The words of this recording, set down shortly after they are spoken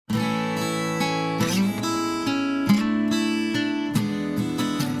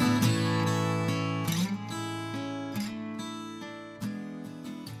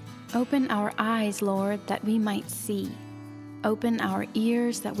Open our eyes, Lord, that we might see. Open our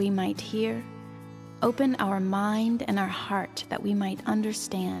ears that we might hear. Open our mind and our heart that we might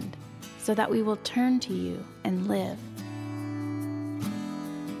understand, so that we will turn to you and live.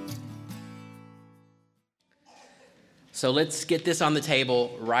 So let's get this on the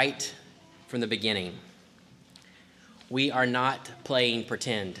table right from the beginning. We are not playing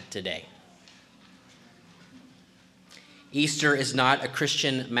pretend today. Easter is not a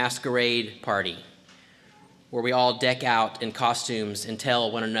Christian masquerade party where we all deck out in costumes and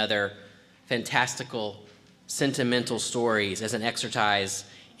tell one another fantastical, sentimental stories as an exercise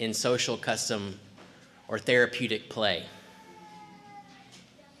in social custom or therapeutic play.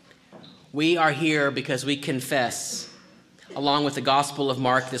 We are here because we confess, along with the Gospel of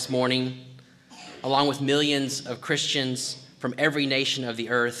Mark this morning, along with millions of Christians from every nation of the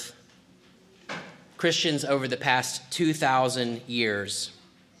earth, Christians over the past 2,000 years,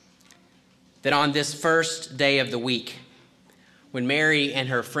 that on this first day of the week, when Mary and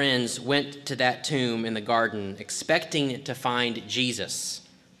her friends went to that tomb in the garden expecting to find Jesus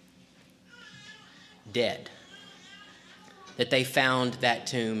dead, that they found that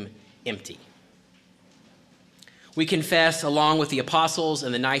tomb empty. We confess, along with the apostles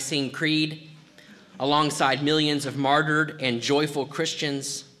and the Nicene Creed, alongside millions of martyred and joyful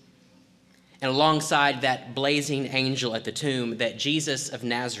Christians, and alongside that blazing angel at the tomb, that Jesus of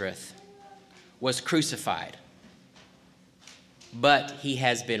Nazareth was crucified, but he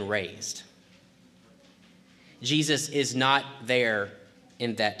has been raised. Jesus is not there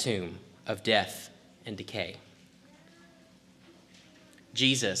in that tomb of death and decay.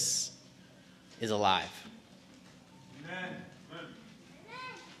 Jesus is alive.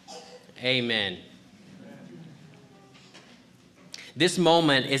 Amen. This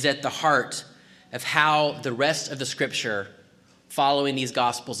moment is at the heart of how the rest of the scripture following these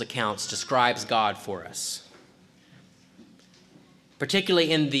Gospels accounts describes God for us.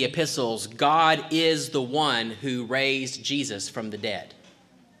 Particularly in the epistles, God is the one who raised Jesus from the dead.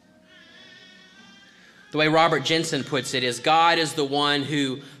 The way Robert Jensen puts it is, God is the one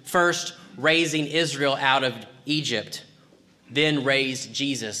who first raising Israel out of Egypt, then raised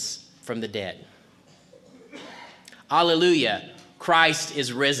Jesus from the dead. Alleluia, Christ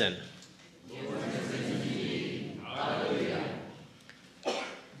is risen.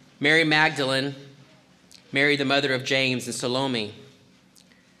 Mary Magdalene, Mary the mother of James and Salome,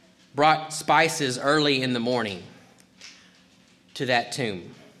 brought spices early in the morning to that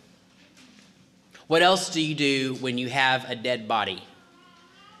tomb. What else do you do when you have a dead body?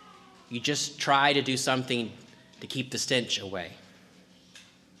 You just try to do something to keep the stench away.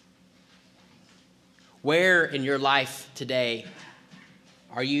 Where in your life today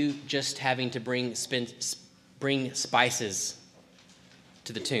are you just having to bring spices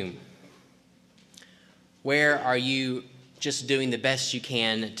to the tomb? Where are you just doing the best you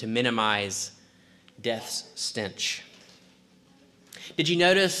can to minimize death's stench? Did you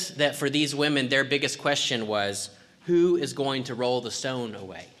notice that for these women, their biggest question was, who is going to roll the stone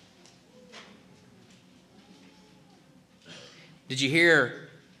away? Did you hear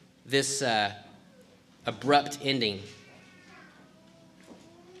this abrupt ending?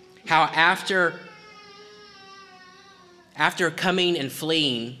 How after coming and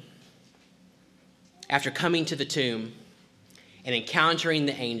fleeing, after coming to the tomb and encountering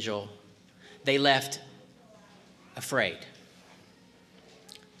the angel, they left afraid.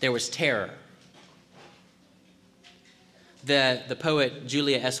 There was terror. The poet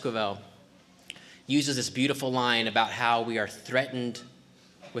Julia Esquivel uses this beautiful line about how we are threatened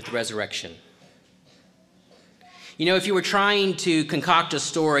with resurrection. You know, if you were trying to concoct a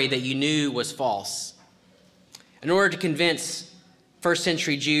story that you knew was false, in order to convince first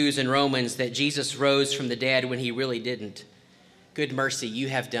century Jews and Romans that Jesus rose from the dead when he really didn't, good mercy, you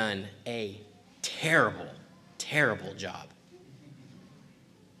have done a terrible, terrible job.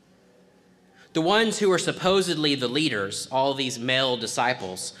 The ones who are supposedly the leaders, all these male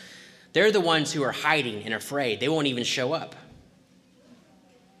disciples, they're the ones who are hiding and afraid. They won't even show up.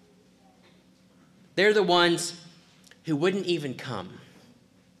 They're the ones who wouldn't even come.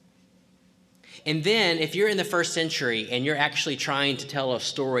 And then, if you're in the first century and you're actually trying to tell a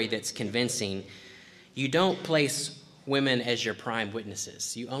story that's convincing, you don't place women as your prime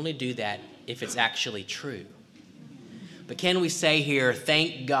witnesses. You only do that if it's actually true. But can we say here,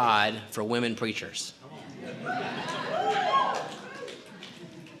 thank God for women preachers?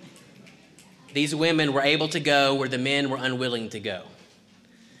 These women were able to go where the men were unwilling to go.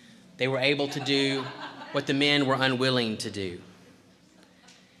 They were able to do what the men were unwilling to do.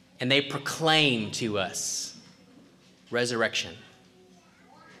 And they proclaim to us resurrection.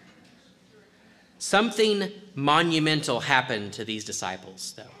 Something monumental happened to these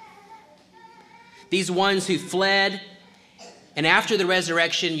disciples, though. These ones who fled, and after the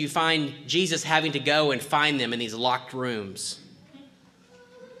resurrection, you find Jesus having to go and find them in these locked rooms.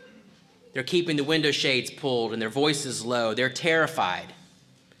 They're keeping the window shades pulled and their voices low. They're terrified.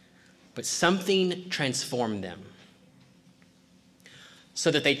 But something transformed them so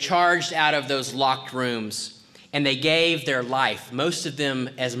that they charged out of those locked rooms and they gave their life, most of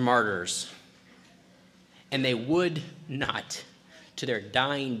them as martyrs. And they would not, to their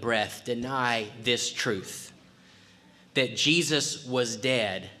dying breath, deny this truth, that Jesus was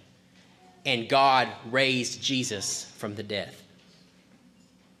dead and God raised Jesus from the dead.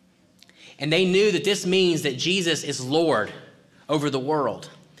 And they knew that this means that Jesus is Lord over the world.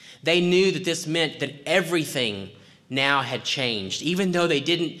 They knew that this meant that everything now had changed, even though they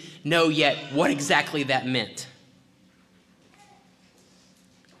didn't know yet what exactly that meant.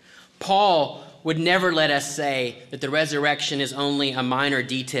 Paul would never let us say that the resurrection is only a minor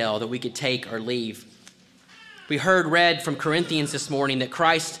detail that we could take or leave. We heard read from Corinthians this morning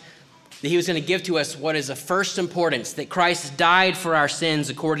that he was going to give to us what is of first importance, that Christ died for our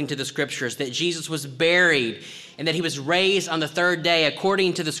sins according to the Scriptures, that Jesus was buried, and that he was raised on the third day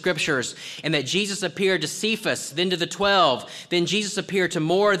according to the Scriptures, and that Jesus appeared to Cephas, then to the 12, then Jesus appeared to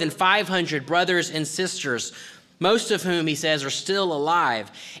more than 500 brothers and sisters, most of whom, he says, are still alive.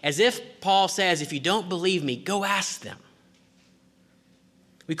 As if Paul says, if you don't believe me, go ask them.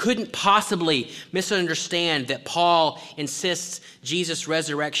 We couldn't possibly misunderstand that Paul insists Jesus'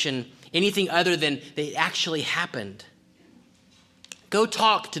 resurrection anything other than that it actually happened. Go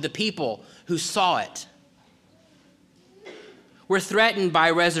talk to the people who saw it. We're threatened by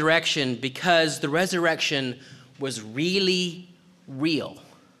resurrection because the resurrection was really real.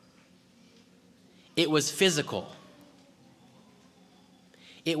 It was physical.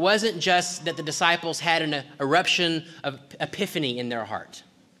 It wasn't just that the disciples had an eruption of epiphany in their heart.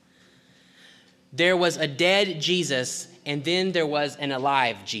 There was a dead Jesus, and then there was an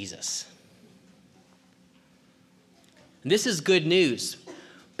alive Jesus. And this is good news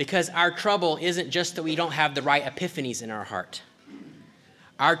because our trouble isn't just that we don't have the right epiphanies in our heart.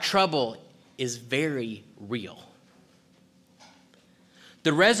 Our trouble is very real.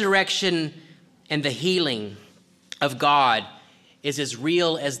 The resurrection and the healing of God is as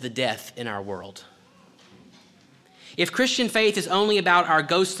real as the death in our world. If Christian faith is only about our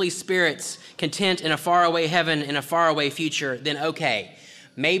ghostly spirits content in a faraway heaven and a faraway future, then okay,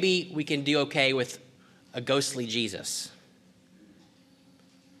 maybe we can do okay with a ghostly Jesus.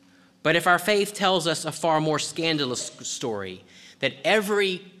 But if our faith tells us a far more scandalous story, that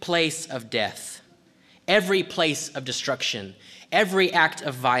every place of death, every place of destruction, every act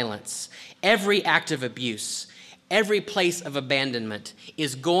of violence, every act of abuse, every place of abandonment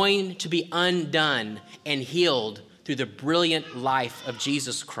is going to be undone and healed through the brilliant life of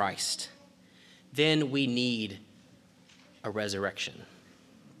Jesus Christ, then we need a resurrection.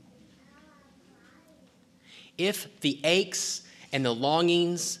 If the aches and the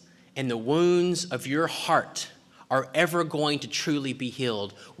longings and the wounds of your heart are ever going to truly be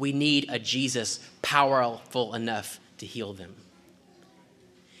healed, we need a Jesus powerful enough to heal them.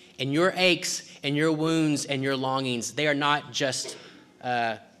 And your aches and your wounds and your longings, they are not just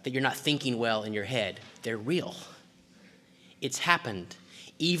that you're not thinking well in your head. They're real. It's happened.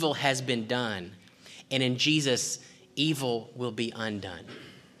 Evil has been done. And in Jesus, evil will be undone.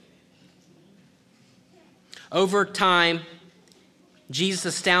 Over time, Jesus'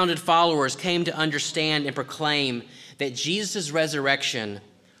 astounded followers came to understand and proclaim that Jesus' resurrection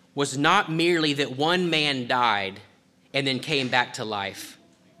was not merely that one man died and then came back to life,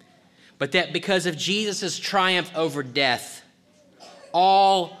 but that because of Jesus' triumph over death,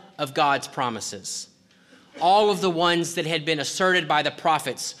 all of God's promises, all of the ones that had been asserted by the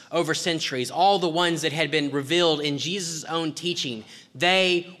prophets over centuries, all the ones that had been revealed in Jesus' own teaching,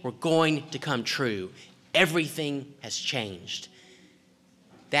 they were going to come true. Everything has changed.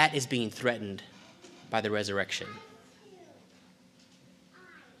 That is being threatened by the resurrection.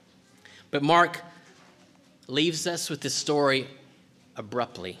 But Mark leaves us with this story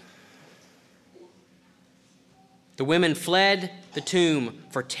abruptly. The women fled the tomb,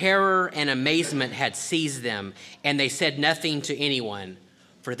 for terror and amazement had seized them, and they said nothing to anyone,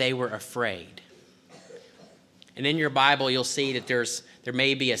 for they were afraid. And in your Bible, you'll see that there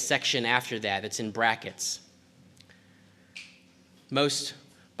may be a section after that that's in brackets. Most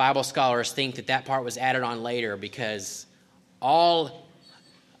Bible scholars think that part was added on later because all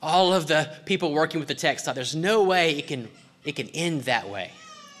of the people working with the text thought there's no way it can end that way.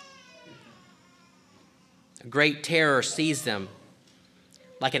 A great terror seized them.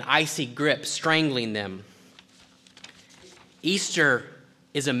 like an icy grip strangling them. Easter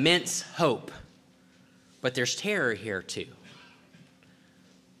is immense hope, but there's terror here too.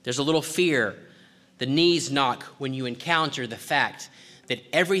 There's a little fear. The knees knock when you encounter the fact that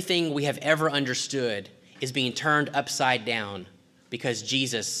everything we have ever understood is being turned upside down because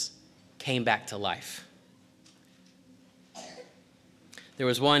Jesus came back to life. There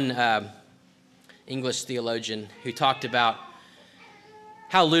was one English theologian who talked about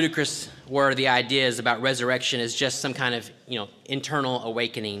how ludicrous were the ideas about resurrection as just some kind of, internal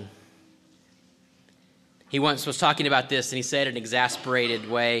awakening. He once was talking about this, and he said in an exasperated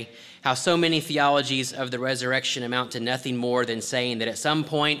way how so many theologies of the resurrection amount to nothing more than saying that at some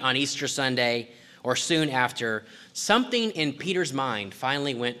point on Easter Sunday or soon after, something in Peter's mind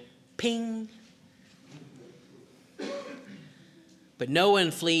finally went ping. But no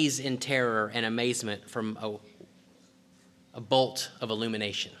one flees in terror and amazement from a bolt of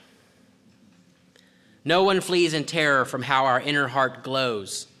illumination. No one flees in terror from how our inner heart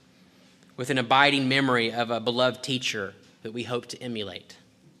glows with an abiding memory of a beloved teacher that we hope to emulate.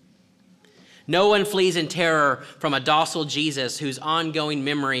 No one flees in terror from a docile Jesus whose ongoing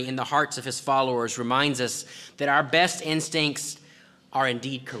memory in the hearts of his followers reminds us that our best instincts are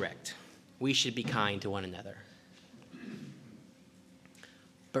indeed correct. We should be kind to one another.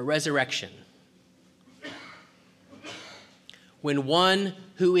 But resurrection, when one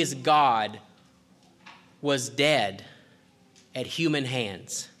who is God was dead at human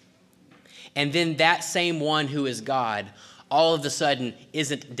hands, and then that same one who is God all of a sudden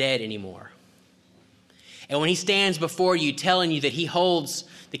isn't dead anymore. And when he stands before you telling you that he holds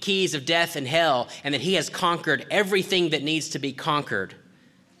the keys of death and hell and that he has conquered everything that needs to be conquered,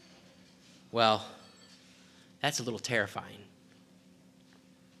 well, that's a little terrifying.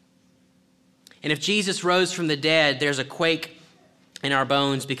 And if Jesus rose from the dead, there's a quake in our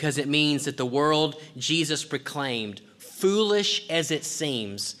bones because it means that the world Jesus proclaimed, foolish as it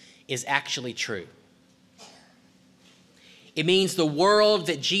seems, is actually true. It means the world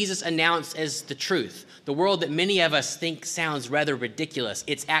that Jesus announced as the truth, the world that many of us think sounds rather ridiculous,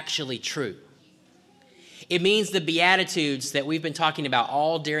 it's actually true. It means the Beatitudes that we've been talking about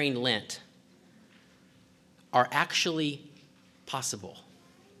all during Lent are actually possible.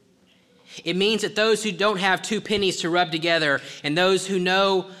 It means that those who don't have 2 pennies to rub together, and those who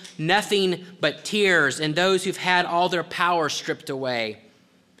know nothing but tears, and those who've had all their power stripped away,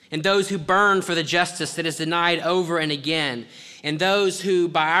 and those who burn for the justice that is denied over and again, and those who,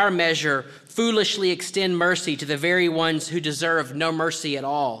 by our measure, foolishly extend mercy to the very ones who deserve no mercy at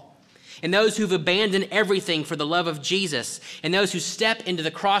all, and those who've abandoned everything for the love of Jesus, and those who step into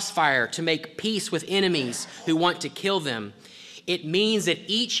the crossfire to make peace with enemies who want to kill them. It means that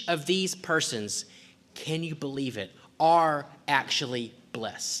each of these persons, can you believe it, are actually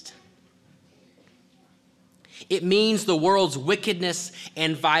blessed. It means the world's wickedness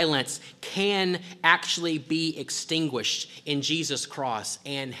and violence can actually be extinguished in Jesus' cross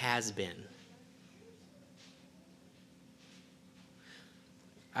and has been.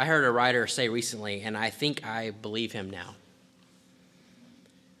 I heard a writer say recently, and I think I believe him now,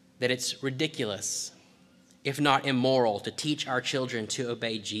 that it's ridiculous, if not immoral, to teach our children to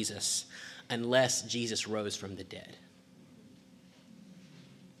obey Jesus unless Jesus rose from the dead.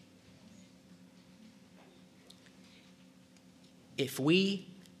 If we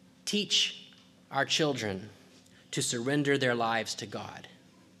teach our children to surrender their lives to God,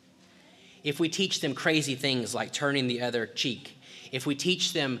 if we teach them crazy things like turning the other cheek, if we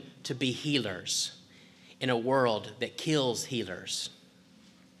teach them to be healers in a world that kills healers,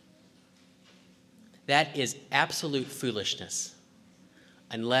 that is absolute foolishness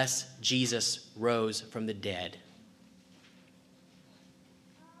unless Jesus rose from the dead.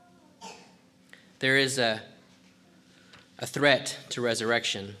 There is a threat to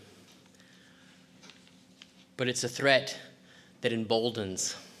resurrection, but it's a threat that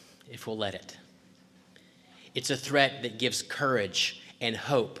emboldens if we'll let it. It's a threat that gives courage and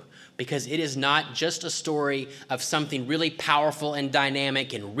hope, because it is not just a story of something really powerful and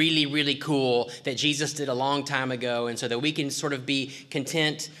dynamic and really, really cool that Jesus did a long time ago, and so that we can sort of be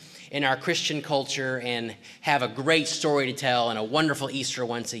content in our Christian culture and have a great story to tell and a wonderful Easter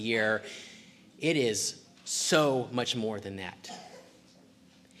once a year. It is so much more than that.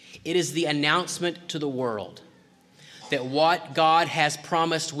 It is the announcement to the world that what God has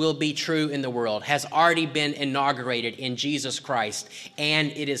promised will be true in the world has already been inaugurated in Jesus Christ, and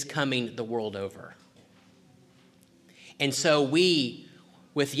it is coming the world over. And so we,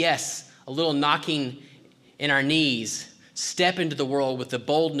 with, yes, a little knocking in our knees, step into the world with the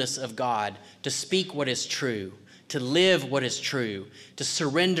boldness of God to speak what is true, to live what is true, to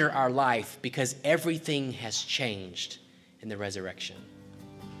surrender our life because everything has changed in the resurrection.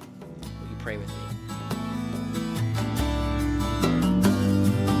 Will you pray with me?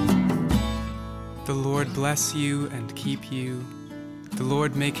 The Lord bless you and keep you. The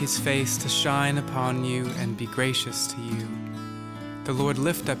Lord make his face to shine upon you and be gracious to you. The Lord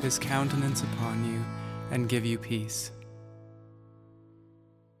lift up his countenance upon you and give you peace.